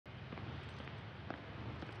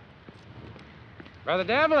Brother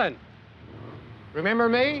Devlin, remember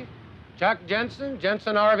me? Chuck Jensen,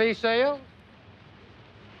 Jensen RV Sales?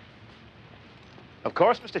 Of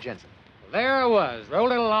course, Mr. Jensen. Well, there I was,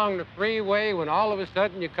 rolling along the freeway when all of a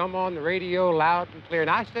sudden you come on the radio loud and clear. And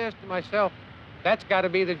I says to myself, that's got to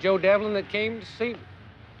be the Joe Devlin that came to see me.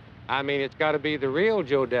 I mean, it's got to be the real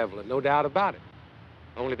Joe Devlin, no doubt about it.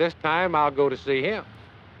 Only this time I'll go to see him.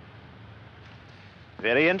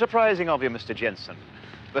 Very enterprising of you, Mr. Jensen.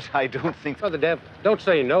 But I don't think... Brother Devlin, don't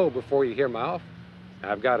say no before you hear my offer.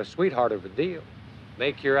 I've got a sweetheart of a deal.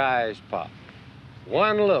 Make your eyes pop.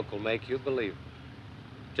 One look will make you a believer.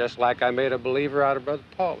 Just like I made a believer out of Brother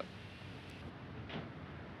Paulie.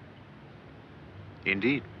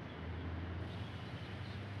 Indeed.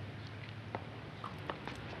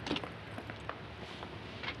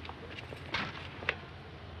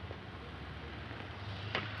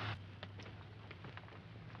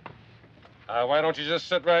 Why don't you just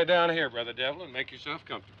sit right down here, Brother Devlin, and make yourself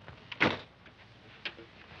comfortable?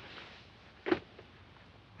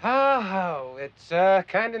 Oh, it's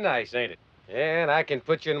kind of nice, ain't it? And I can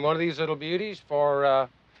put you in one of these little beauties for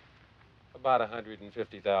about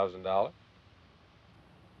 $150,000.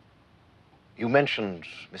 You mentioned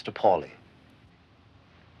Mr. Paulie.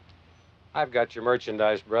 I've got your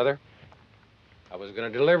merchandise, brother. I was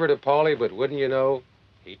going to deliver to Paulie, but wouldn't you know,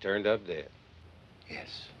 he turned up dead.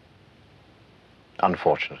 Yes.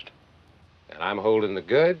 Unfortunate. And I'm holding the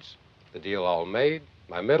goods, the deal all made,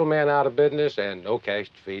 my middleman out of business, and no cash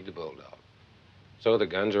to feed the bulldog. So the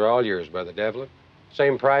guns are all yours, Brother Devlin.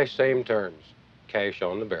 Same price, same terms. Cash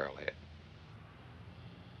on the barrelhead.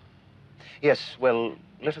 Yes, well,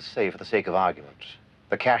 let us say, for the sake of argument,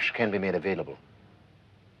 the cash can be made available.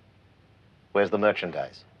 Where's the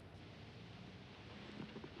merchandise?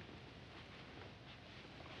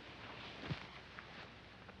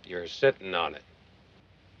 You're sitting on it.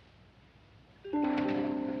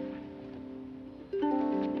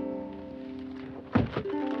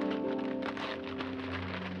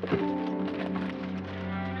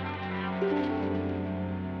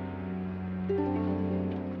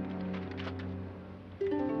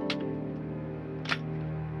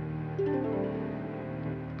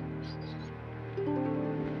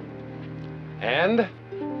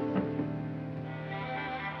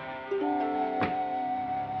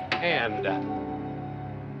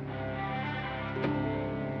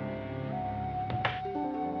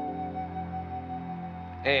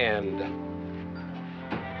 And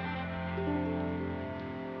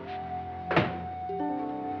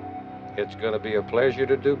it's going to be a pleasure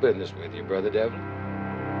to do business with you, Brother Devlin.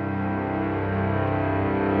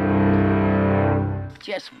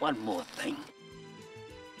 Just one more thing.